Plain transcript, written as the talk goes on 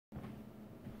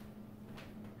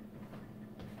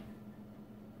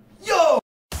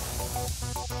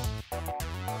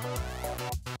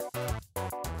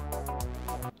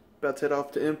About to head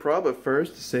off to improv, but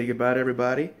first, say goodbye to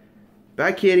everybody.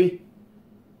 Bye, kitty.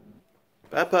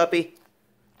 Bye, puppy.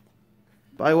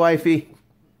 Bye, wifey.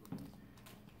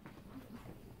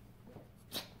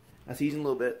 I'll see you in a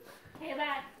little bit. Hey,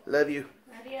 bye. Love you.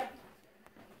 Love you.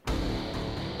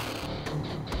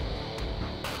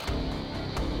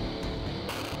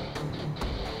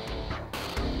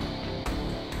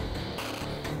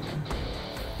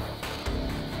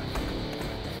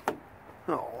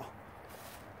 Oh,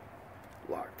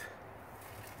 locked.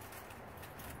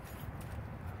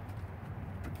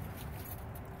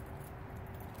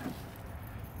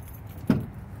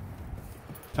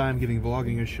 Time giving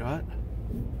vlogging a shot.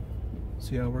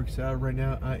 See how it works out. Right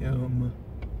now I am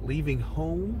leaving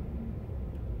home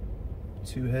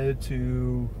to head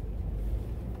to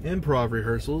improv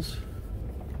rehearsals.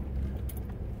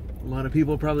 A lot of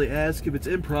people probably ask, if it's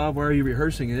improv, why are you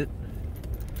rehearsing it?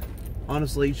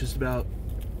 Honestly, it's just about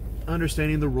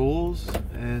understanding the rules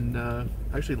and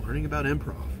actually learning about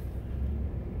improv.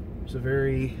 There's a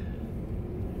very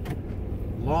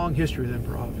long history with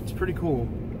improv. It's pretty cool.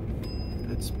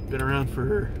 It's been around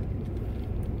for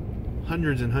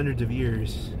hundreds and hundreds of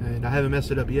years, and I haven't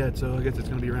messed it up yet, so I guess it's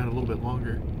going to be around a little bit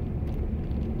longer.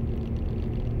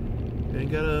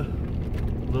 And got a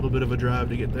little bit of a drive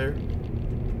to get there.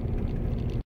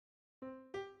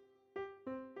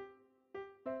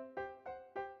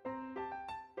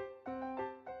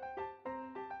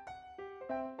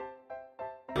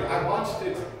 I watched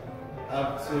it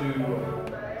up to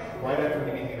right after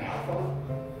we became alpha,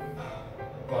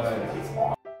 but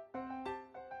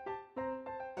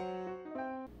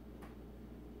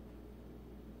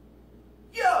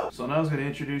So now I was going to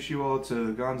introduce you all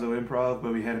to Gonzo Improv,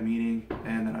 but we had a meeting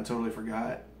and then I totally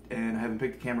forgot, and I haven't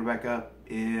picked the camera back up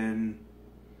in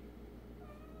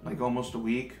like almost a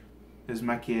week. This is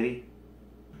my kitty.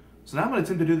 So now I'm going to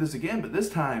attempt to do this again, but this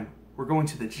time we're going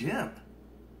to the gym.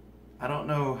 I don't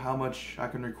know how much I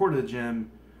can record at the gym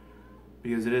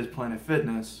because it is Planet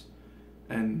Fitness,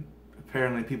 and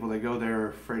apparently people that go there are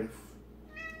afraid of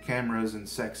cameras and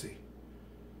sexy.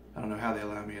 I don't know how they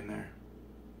allow me in there.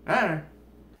 Alright.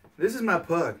 This is my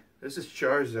pug. This is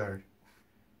Charizard.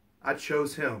 I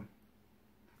chose him.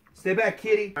 Stay back,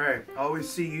 kitty. Alright, I always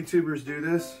see YouTubers do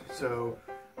this, so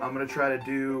I'm gonna try to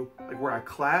do like where I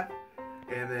clap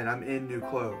and then I'm in new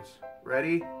clothes.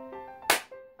 Ready?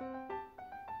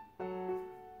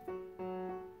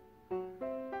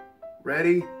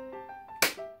 Ready?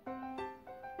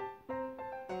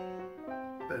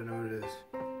 Better know what it is.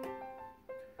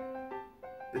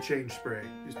 The change spray.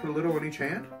 Just put a little on each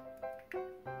hand.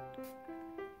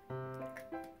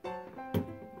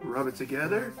 Rub it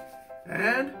together.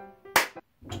 And...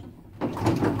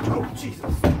 oh,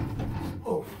 Jesus.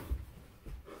 Oh.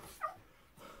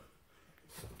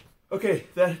 Okay,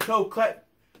 clap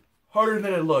harder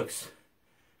than it looks.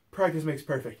 Practice makes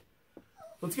perfect.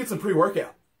 Let's get some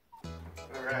pre-workout.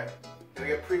 Alright, gonna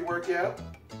get pre-workout.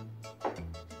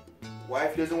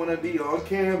 Wife doesn't want to be on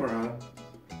camera,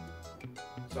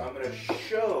 so I'm gonna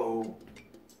show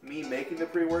me making the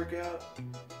pre-workout,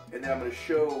 and then I'm gonna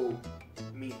show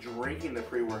me drinking the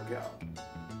pre-workout,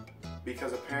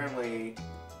 because apparently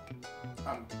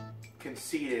I'm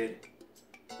conceited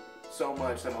so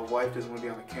much that my wife doesn't want to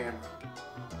be on the camera.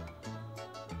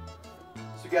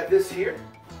 So we got this here.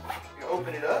 You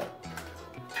open it up.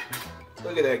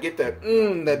 Look at that, get that,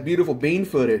 that beautiful bean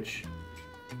footage.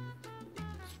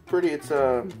 It's pretty, it's,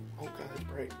 oh god, that's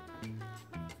bright.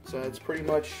 So it's pretty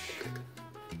much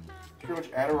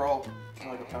Adderall in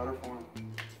like a powder form.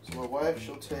 So my wife,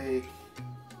 she'll take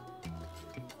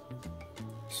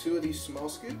 2 of these small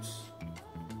scoops.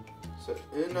 So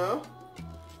enough.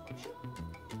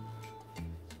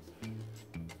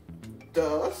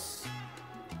 Das.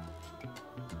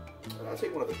 And I'll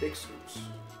take one of the big scoops.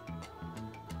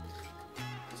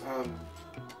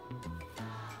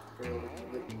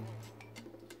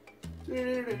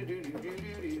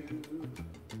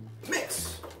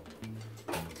 Mix.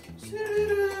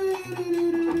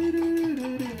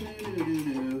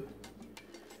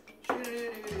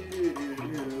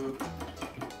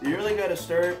 You really got to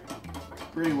stir it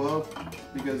pretty well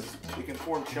because it can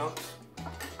form chunks.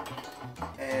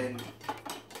 And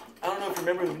I don't know if you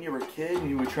remember when you were a kid and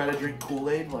you would try to drink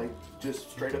Kool-Aid, like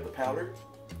just straight up the powder.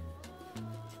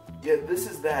 Yeah, this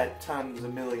is that times a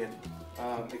million,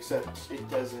 except it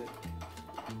doesn't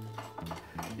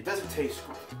taste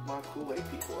good. My Kool-Aid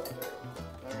people out there.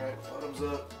 Alright, bottoms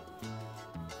up.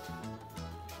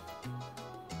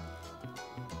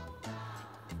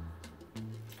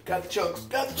 Got the chunks,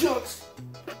 got the chunks!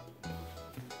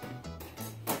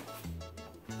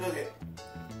 Okay.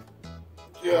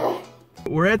 Yeah.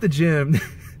 We're at the gym.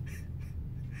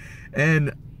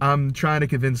 And I'm trying to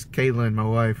convince Caitlin, my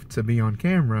wife, to be on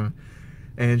camera.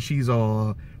 And she's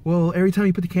all, well, every time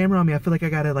you put the camera on me, I feel like I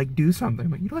gotta like do something.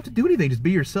 I'm like, you don't have to do anything, just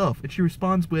be yourself. And she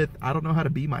responds with, I don't know how to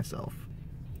be myself.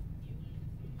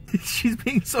 She's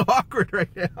being so awkward right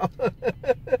now.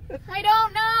 I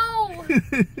don't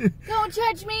know. Don't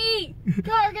judge me. You're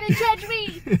gonna judge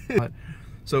me.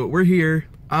 So we're here.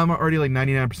 I'm already like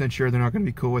 99% sure they're not gonna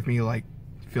be cool with me like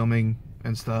filming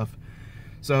and stuff.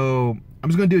 So I'm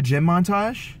just gonna do a gym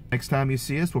montage. Next time you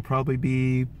see us, we'll probably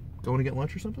be going to get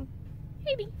lunch or something.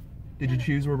 Maybe. Did you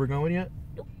choose where we're going yet?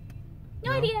 Nope.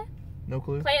 No idea. No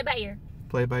clue? Play it by ear.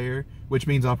 Play it by ear, which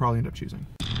means I'll probably end up choosing.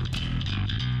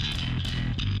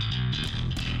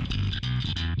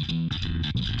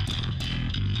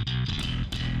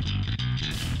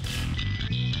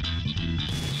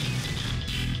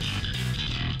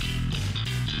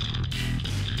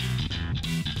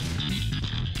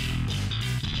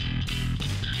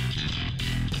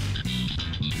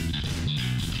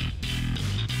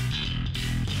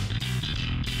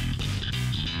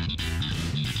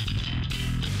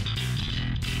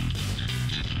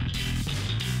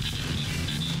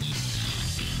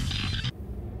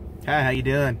 Hi, how you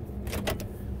doing?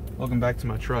 Welcome back to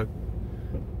my truck.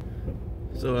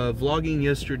 So vlogging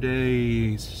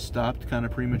yesterday stopped kind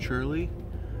of prematurely.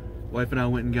 Wife and I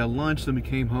went and got lunch, then we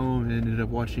came home and ended up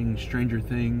watching Stranger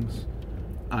Things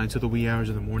until the wee hours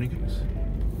of the morning.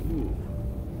 Ooh,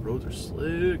 roads are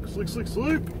slick, slick, slick,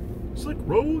 slick, slick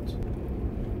roads.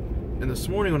 And this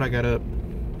morning when I got up,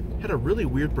 I had a really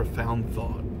weird, profound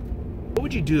thought. What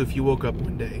would you do if you woke up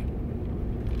one day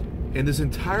and this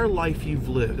entire life you've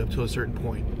lived up to a certain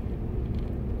point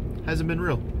hasn't been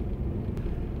real?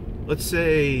 Let's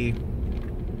say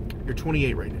you're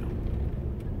 28 right now.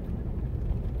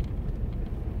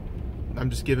 I'm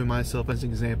just giving myself as an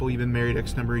example. You've been married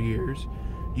X number of years.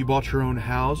 You bought your own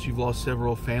house. You've lost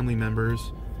several family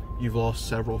members. You've lost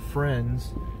several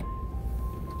friends.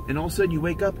 And all of a sudden you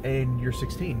wake up and you're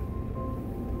 16.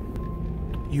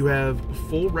 You have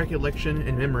full recollection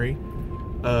and memory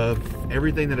of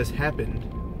everything that has happened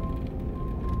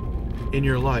in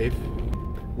your life.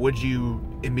 Would you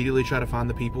immediately try to find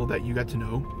the people that you got to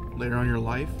know later on in your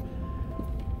life?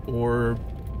 Or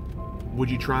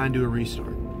would you try and do a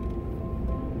restart?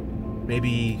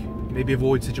 Maybe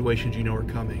avoid situations you know are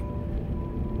coming.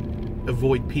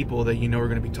 Avoid people that you know are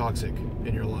going to be toxic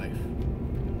in your life.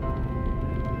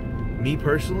 Me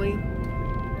personally,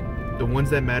 the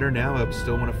ones that matter now, I would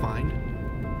still want to find.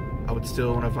 I would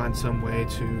still want to find some way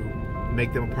to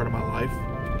make them a part of my life.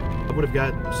 I would have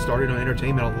got started on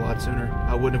entertainment a lot sooner.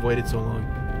 I wouldn't have waited so long.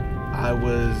 I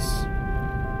was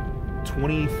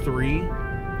 23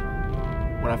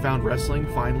 when I found wrestling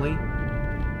finally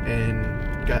and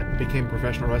became a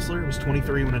professional wrestler. I was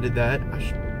 23 when I did that. I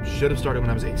should have started when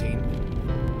I was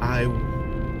 18. I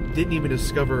didn't even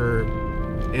discover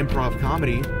improv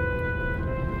comedy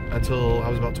until I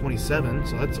was about 27,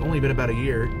 so that's only been about a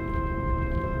year.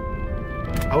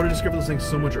 I would have discovered those things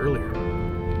so much earlier.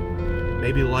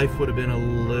 Maybe life would have been a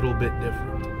little bit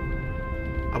different.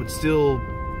 I would still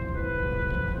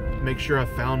make sure I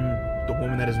found the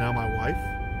woman that is now my wife.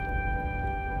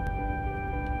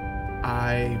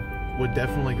 I would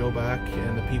definitely go back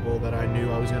and the people that I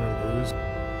knew I was going to lose,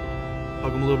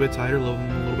 hug them a little bit tighter, love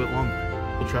them a little bit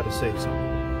longer. We'll try to save some.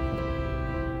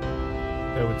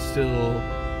 I would still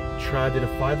try to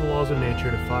defy the laws of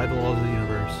nature, defy the laws of the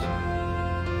universe,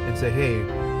 and say, hey,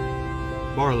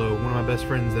 Barlow, one of my best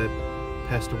friends that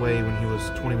passed away when he was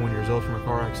 21 years old from a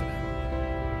car accident,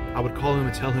 I would call him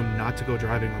and tell him not to go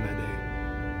driving on that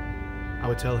day. I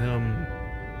would tell him,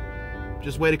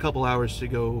 just wait a couple hours to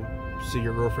go see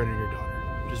your girlfriend and your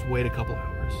daughter. Just wait a couple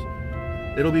hours.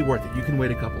 It'll be worth it. You can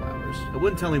wait a couple hours. I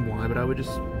wouldn't tell him why, but I would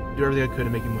just do everything I could to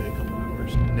make him wait a couple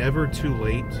hours. Never too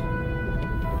late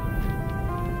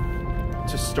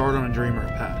to start on a dream or a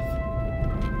path.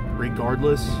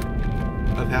 Regardless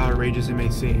of how outrageous it may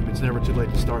seem, it's never too late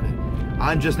to start it.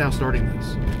 I'm just now starting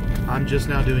this. I'm just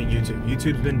now doing YouTube.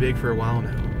 YouTube's been big for a while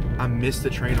now. I missed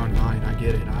the train on Vine. I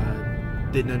get it. I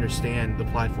didn't understand the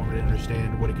platform. I didn't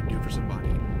understand what it could do for somebody.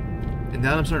 And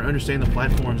now I'm starting to understand the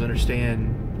platforms,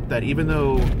 understand that even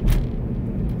though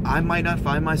I might not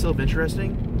find myself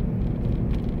interesting,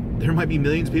 there might be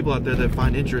millions of people out there that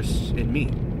find interest in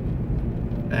me.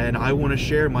 And I want to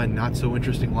share my not so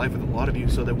interesting life with a lot of you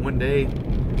so that one day,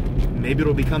 maybe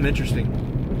it'll become interesting.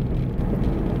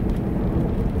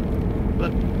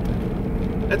 But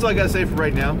that's all I gotta say for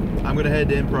right now. I'm gonna head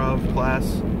to improv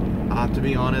class. To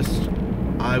be honest,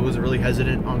 I was really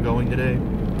hesitant on going today.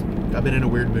 I've been in a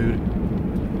weird mood.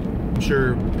 I'm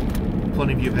sure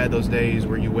plenty of you have had those days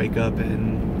where you wake up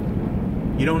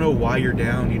and You don't know why you're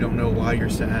down. You don't know why you're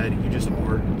sad. You just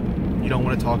are. You don't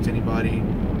want to talk to anybody.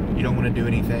 You don't want to do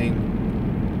anything.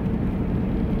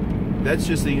 That's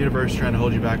just the universe trying to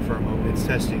hold you back for a moment. It's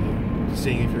testing you,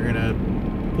 seeing if you're going to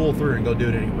pull through and go do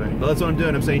it anyway. But that's what I'm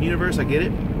doing. I'm saying, universe, I get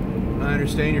it. I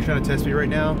understand you're trying to test me right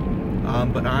now.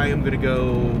 But I am going to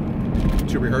go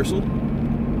to rehearsal.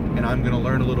 And I'm going to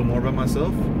learn a little more about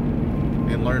myself.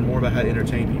 And learn more about how to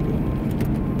entertain people.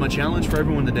 My challenge for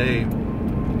everyone today,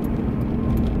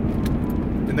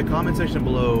 in the comment section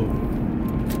below,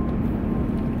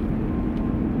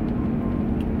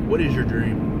 what is your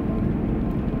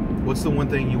dream? What's the one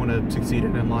thing you want to succeed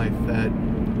in life that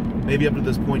maybe up to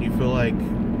this point you feel like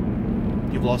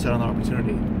you've lost out on the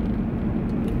opportunity?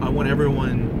 I want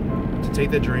everyone to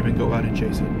take that dream and go out and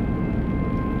chase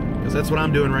it. Because that's what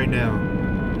I'm doing right now.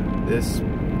 This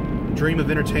dream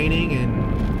of entertaining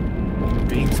and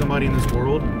being somebody in this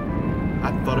world,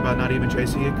 I thought about not even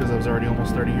chasing it because I was already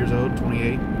almost 30 years old,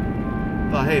 28.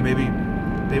 Thought, hey, maybe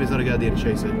it's not a good idea to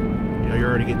chase it. You know, you're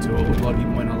already getting too old. A lot of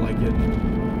people might not like it.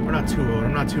 We're not too old.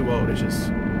 I'm not too old. It's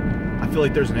just, I feel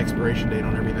like there's an expiration date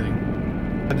on everything.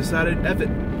 I've decided, F it.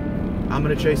 I'm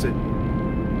going to chase it.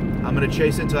 I'm going to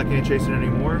chase it until I can't chase it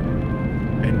anymore.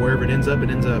 And wherever it ends up,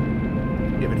 it ends up.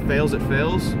 If it fails, it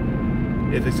fails.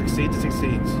 If it succeeds, it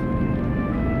succeeds.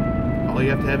 All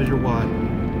you have to have is your why.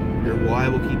 Your why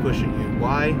will keep pushing you.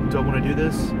 Why do I want to do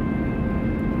this?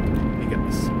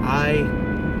 Because I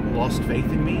lost faith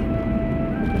in me.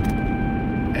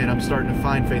 And I'm starting to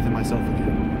find faith in myself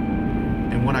again.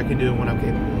 And what I can do and what I'm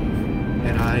capable of.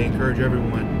 And I encourage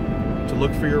everyone to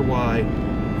look for your why,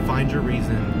 find your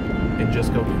reason, and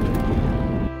just go do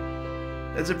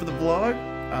it. That's it for the vlog.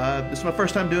 This is my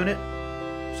first time doing it.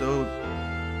 So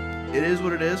it is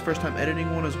what it is. First time editing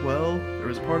one as well. There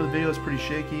was a part of the video that's pretty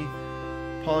shaky.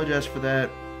 Apologize for that.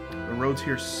 The roads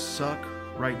here suck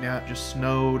right now. It just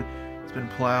snowed. It's been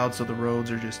plowed, so the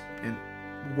roads are just in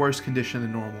worse condition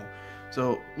than normal.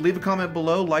 So leave a comment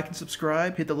below, like and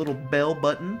subscribe, hit the little bell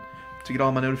button to get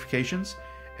all my notifications.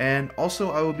 And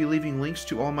also I will be leaving links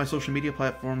to all my social media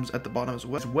platforms at the bottom as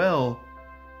well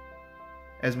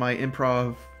as my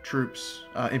improv troops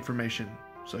information.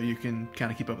 So you can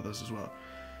kind of keep up with those as well.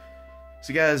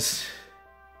 So guys,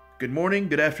 good morning,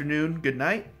 good afternoon, good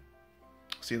night.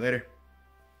 See you later.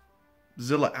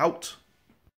 Zilla out.